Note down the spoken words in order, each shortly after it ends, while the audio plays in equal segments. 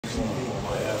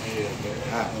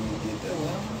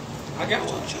I got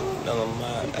you. No,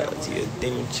 man. To your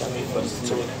demon channel, but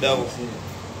to the devil.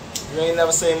 You ain't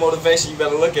never seen motivation, you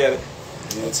better look at it.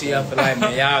 TF for life,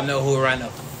 man. Y'all know who run the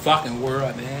fucking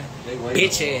world, man.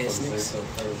 Bitch ass niggas.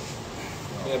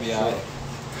 They'll be alright.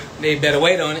 They better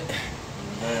wait on it.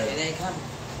 It ain't coming.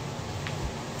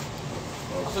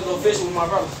 I'm finna go fishing with my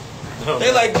brothers.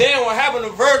 They like, damn, what happened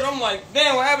to Virgil? I'm like,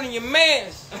 damn, what happened to your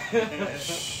mans?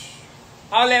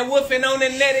 All that woofing on the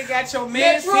net, it got your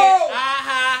man Metro!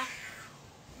 Aha!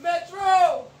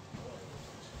 Metro!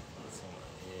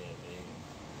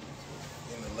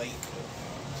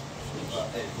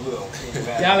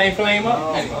 Y'all ain't flame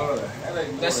up?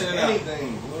 That's it enough.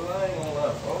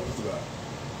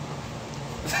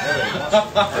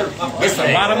 It's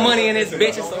a lot of money in this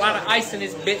bitch. It's a lot of ice in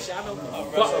this bitch. I know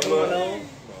what the fuck going on.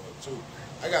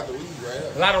 I got the weed right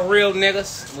here. A lot of real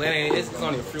niggas. Well, it's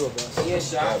only a few of us.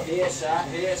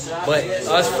 Headshot. But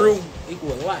us few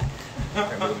equal a lot.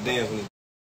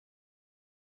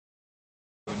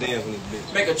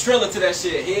 Make a trailer to that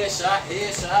shit. Headshot.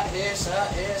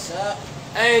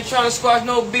 I ain't trying to squash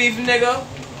no beef, nigga.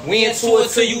 We into it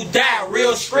till you die.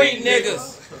 Real street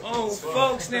niggas. Oh,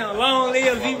 folks now. Long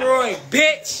live Leroy,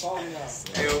 bitch.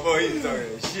 Hey, boy, you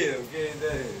talking shit. Okay,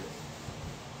 that.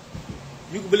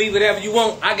 You can believe whatever you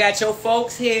want. I got your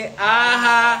folks here.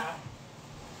 Aha.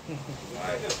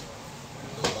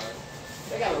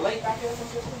 They got a lake back there.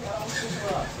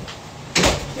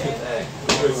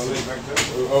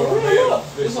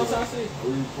 This one time see.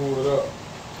 Where you pull it up?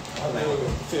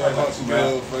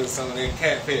 For some of them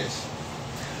catfish.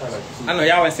 I know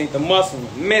y'all ain't seen the muscle in a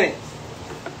minute.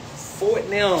 Fort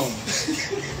them.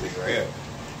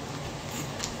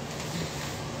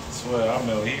 Swear, I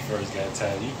remember when he first got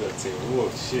tied. You could tell, whoa,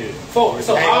 shit.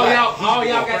 So all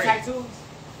y'all got tattoos?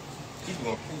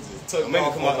 I'm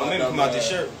gonna come out this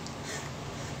shirt.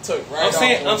 I'm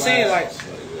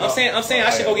saying I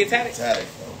should go get tatted.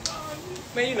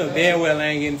 Man, you know damn well I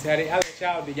ain't getting tatted. I let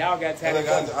y'all do. Y'all got tatted.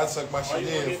 I suck my shit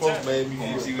in. Folks made me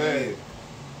get bad.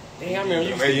 Dang, I remember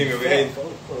you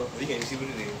can't see what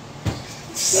it is.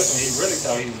 That's when he really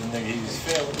thought he was a nigga. He was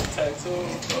fat with the tattoo.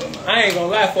 I ain't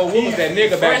gonna lie, for what was that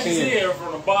nigga back then?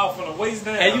 From the bar, from the waist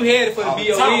down. And you had it for the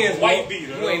BONs, white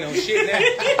beater. You ain't no shit now.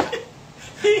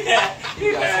 He had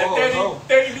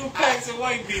 32 packs of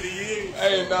white beater.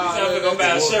 Hey, nah. He's finna go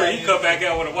buy a shirt. He come back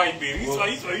out with a white beater. He's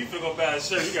finna go buy a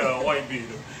shirt. He got a white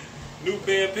beater. New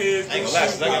pair of pants. I ain't gonna lie,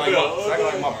 so I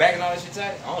got like my back and all that shit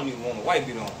tight. I don't even want a white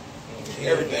beater on.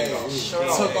 Everything off.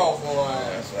 Took off on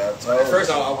At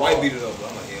first I white beat it up, but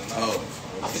I'm like, hell no.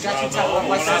 I forgot you talking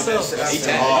like myself. You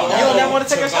don't never want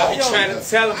to take a shot? I'm trying to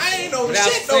tell him. I ain't no without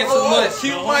shit saying no too more. much.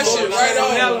 Keep my shit right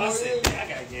on. I said, I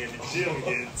gotta get in the gym and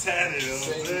get tatted.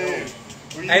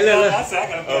 Hey, look. I said, I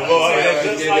gotta be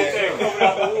just like that, coming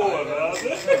out the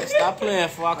water. Stop playing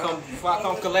before I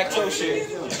come collect your shit.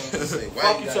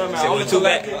 Fuck you talking about? Only two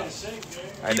back.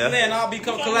 Keep playing, I'll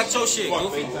come collect your shit.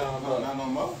 Goofy. Not no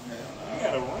more. You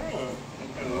gotta run.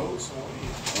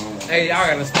 Hey, y'all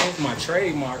gotta stand for my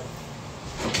trademark.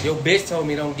 Your bitch told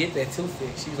me don't get that tooth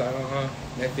fixed. She was like,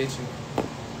 that fits you.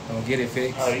 Don't get it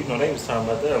fixed. Oh, you know they was talking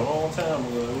about that a long time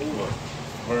ago. We were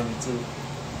burning the tooth.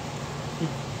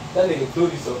 That nigga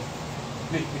booty so.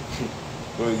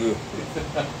 Very good.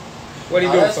 What he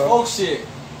doing, That's so? folk shit.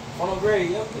 On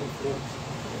Grady, yep.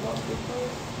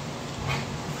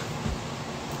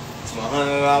 It's my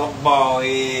 $100 ball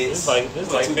head. It's like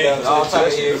being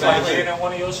at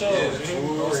one of your shows.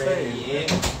 Yeah.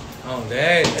 Oh,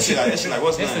 dang. That shit like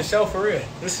what's This name? a show for real.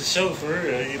 This is a show for real.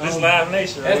 This Live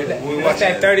Nation. What's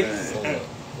that 30?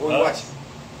 Who we watching?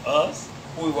 Us?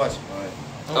 Who we watching?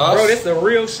 Oh, bro, this is a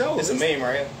real show. It's a meme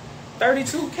right here.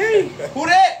 32K. Who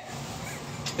that?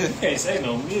 You can't say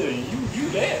no million. You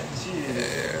that.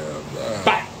 Shit.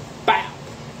 Bow, bow.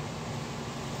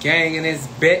 Gang in this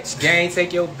bitch. Gang,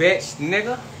 take your bitch,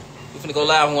 nigga. We finna go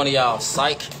live on one of y'all.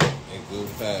 Psych. And good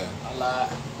time. I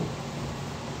lied.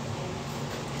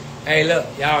 Hey, look,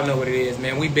 y'all know what it is,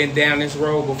 man. We've been down this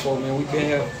road before, man. We've been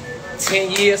here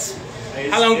 10 years.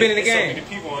 How long been in the game? So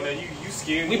many people on there. You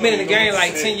scared. We've been in the game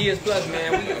like 10 years plus,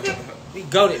 man. We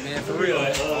goated, man, for real.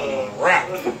 Rap.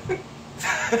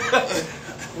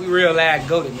 We real live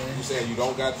goated, man. You saying you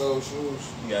don't got those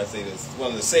shoes? You gotta say this.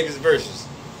 One of the safest versions.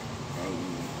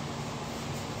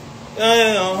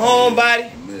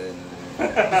 Homebody.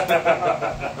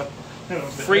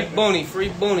 Free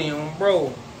Booney on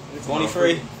bro. Boney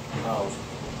free.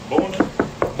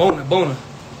 Bona? Bona.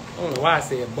 I don't know why I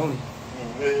said Booney.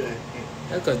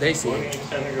 That's because they said it.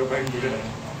 Trying to go back to that.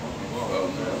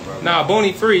 Nah,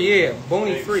 Booney free, yeah.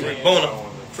 Booney free. Bona.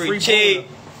 Free cheese.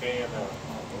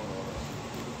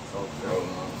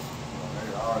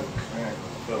 always a fan. I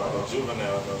feel like a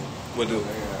juvenile though. What do?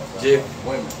 Yeah.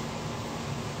 Women.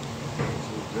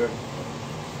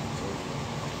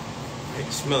 Hey,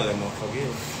 the smell of that motherfucker.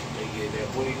 Yeah. They get that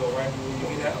booty go right when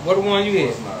you get out. What the one you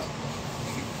hit?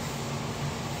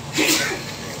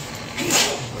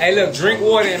 Hey, look, drink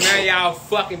water and mind y'all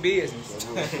fucking business.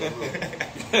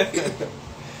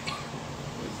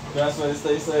 That's what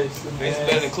they say. It's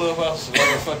better than Clubhouse.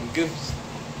 Motherfucking goose.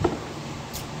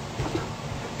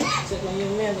 Check on your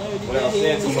man. I heard you Without got hit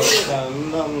saying in too his much head.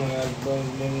 time, nothing.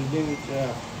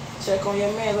 Check on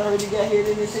your man. I heard you got hit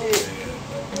in his head.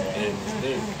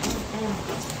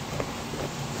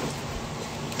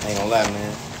 I ain't gonna lie,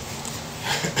 man.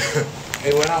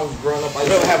 Hey, when I was growing up, I What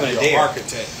used to happened be to an Dare?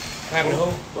 architect. Having who?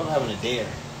 What happened to Dare?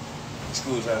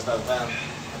 School trying to stop time.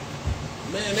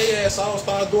 Man, they ass all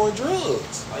started doing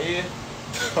drugs. Oh yeah.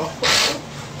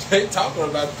 They talking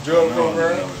about the drug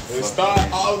program. They start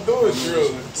all doing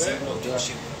drugs.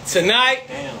 Tonight,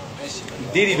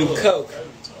 Diddy do coke.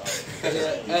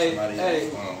 Hey.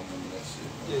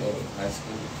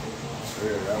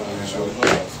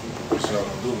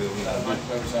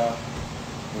 He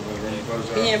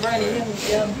ain't running him.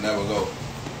 Yeah. Never go.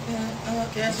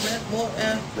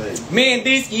 Me and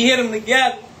Deesky hit them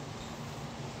together.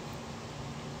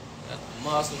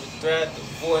 Muscle, the threat, the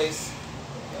voice.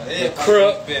 The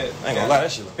crook. I ain't gonna lie,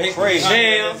 that shit look crazy.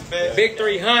 Jam. Big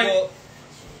 300.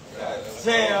 Jam.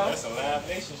 That's a live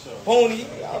nation show. Pony. I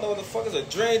don't know what the fuck is a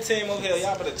dream team over here.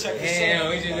 Y'all better check this Damn, out.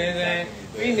 we just been saying,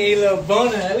 we need a little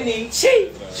bonus. We need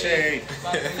cheap.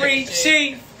 Free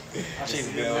cheap.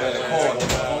 Chief been over there in the corner.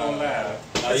 On live.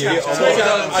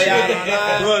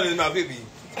 Run is my baby.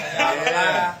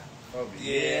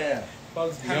 Yeah.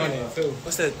 Folks be on it too.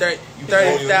 What's that? 30,000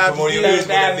 30,000 views. views.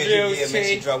 Yeah, views, man, she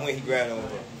cheap. dropped when he grabbed over.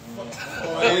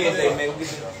 Wednesday, man.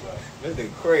 This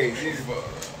nigga crazy.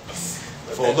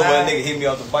 For a little nigga hit me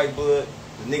off the bike, bud.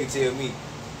 The nigga tell me,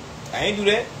 I ain't do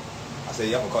that. I said,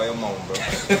 y'all can call your mom, bro. I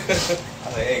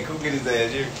said, hey, come get his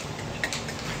ass here.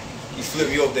 He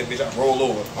flipped me off that bitch. I roll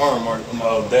over. Arm mark.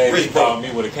 Oh, Dave, he called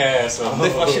me with a cast. I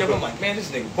lift my shit up. I'm like, man,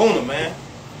 this nigga booner, man.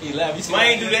 He laughed. He said, I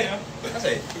ain't do that. I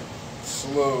said,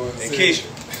 Slow and in case.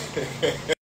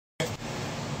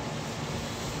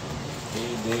 He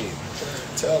did.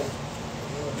 Tell him.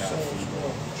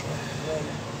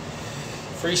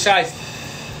 Free shiesty.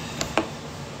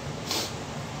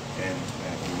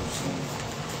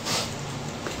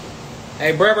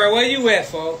 Hey, bro, where you at,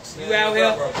 folks? You out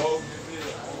here?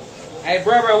 Hey,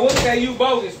 bro, we'll tell you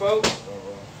bogus, folks.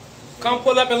 Come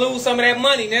pull up and lose some of that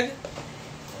money, nigga.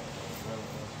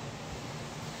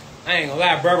 I ain't gonna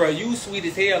lie, bro, you sweet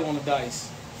as hell on the dice.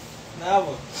 Never.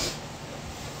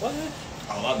 What?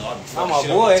 Oh, I know. I be I'm my shit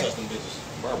boy. up and touch them bitches.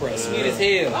 Bro, sweet as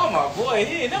hell. Oh my boy,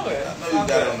 he ain't never. I know you got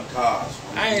it on the cars.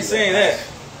 I ain't saying that.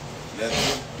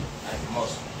 That's it. I ain't the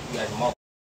most. You got the most.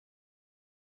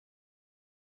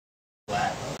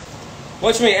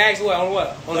 What you mean, ask what? On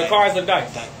what? On the cars or the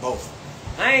dice? Like both.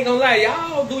 I ain't gonna lie,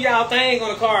 y'all do y'all thing on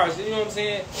the cars, you know what I'm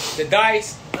saying? The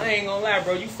dice, I ain't gonna lie,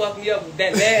 bro, you fucked me up with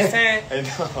that last time. Hey,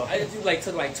 no. I just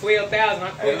took like 12,000. I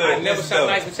quit. Hey, look, I never listen shot up.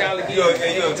 dice with y'all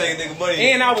again. You ever take a nigga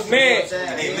money? And I was mad.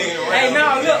 Hey,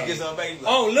 no, look. Get something back, you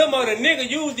like, On Limo, the nigga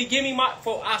usually give me my.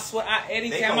 For I swear,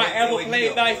 anytime I ever wake me played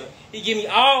up, dice, bro. he give me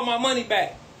all my money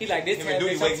back. He like this Him time, and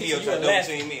Duty bitch, I'm wake me teaching up, you try a to double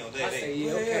lesson. team me on that I day. say,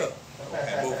 yeah, okay.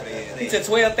 Okay, both of their He ass. took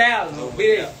 12,000.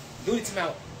 Big. Duty to me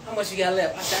out. How much you got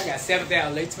left? I said, I got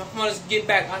 7,000 left. How much get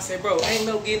back? I said, bro, ain't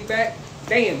no getting back.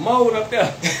 They in mold up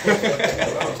there.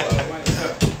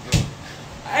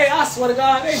 Hey, I swear to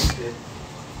God, they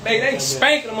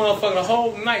spanking the motherfucker the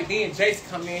whole night. Then Jason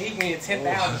come in, he win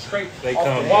 10,000 straight They off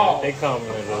come the wall. in. They come in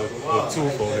with two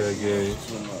for her game.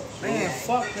 Man,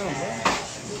 fuck them,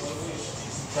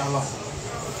 bro.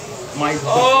 Mike.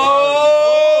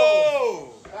 Oh!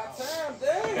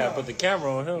 Yeah, put the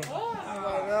camera on him.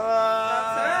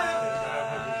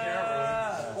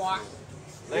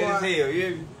 Late as hell, you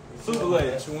hear me? Super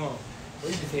late. What you want? You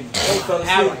just hit me.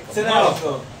 Sit down.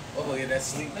 Oh, yeah, that's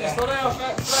sleep. Slow down,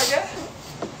 fat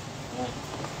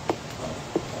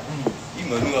You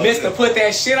must knew I was Mister, here. put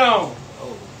that shit on.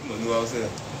 Oh, you must knew I was here.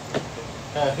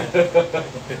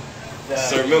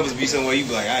 Certain members be somewhere you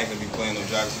be like, I ain't gonna be playing no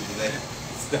driver's seat today.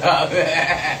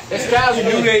 That's guys you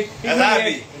do they. That's how I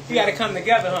be. You gotta come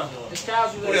together, huh? It's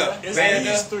guys you What up? It's Band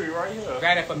these up? three right here.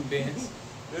 Grab that for me, Benz.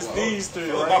 It's these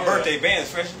three Oh, right my here. birthday band's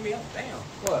fresh as me. Damn.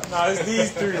 What? No, it's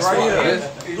these three That's right why,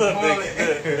 here. Look,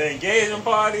 the engagement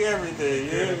party, everything.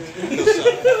 Yeah. No,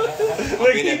 son.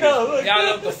 Look, you know, look. Y'all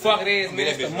know what the fuck it is, man. Man,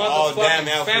 It's the that bitch all damn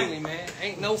motherfucking outfit. family, man.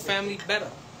 Ain't no family better.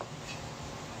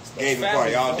 Gaming Family,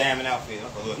 party, all bro. damn outfit. I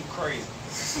thought, look, you crazy.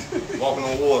 Walking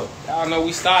on water. Y'all know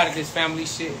we started this family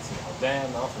shit. Damn,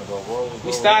 I'm finna go roll.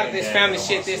 We started this family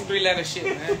shit, this 3-letter shit,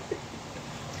 man.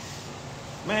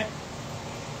 Man.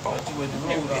 Fuck you with the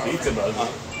road. Pizza about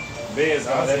Ben's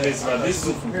about that bitch about this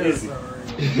super busy.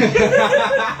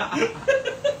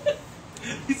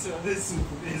 He said this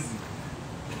super busy.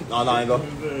 No, I ain't go.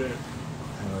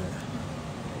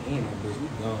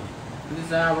 This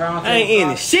is how round I ain't in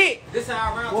the shit. This is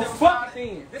how round Well, table fuck started.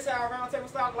 then. This is how round table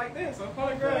started like this. On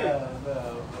color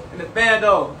No. In the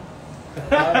bando.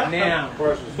 Now,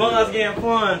 Buns getting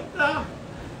fun.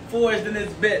 Forged in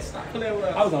his bed. Stop playing with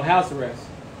us. I was on house arrest.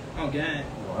 On game.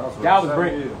 Y'all was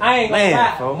bringing. I ain't gonna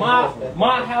Man, lie. folks.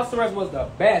 My house arrest was the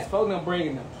best. Folks them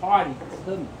bringing the party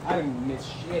to me. I didn't miss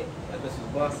shit. That bitch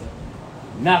was busting.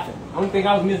 Nothing. Only thing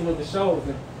I was missing was the shows.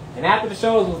 And after the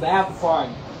shows was the after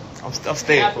party. I'm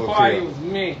staying After for a party crib. was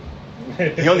me.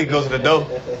 He only goes to the door.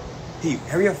 He,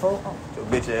 hurry up, folks. Your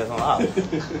bitch ass on out.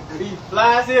 He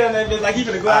flies here and that bitch like he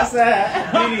finna go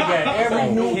outside. Every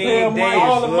new King pair of mics. Davis,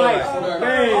 All the look. mics.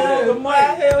 All the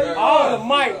mics. All the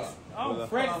mics. I'm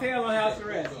fresh as hell on house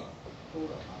arrest.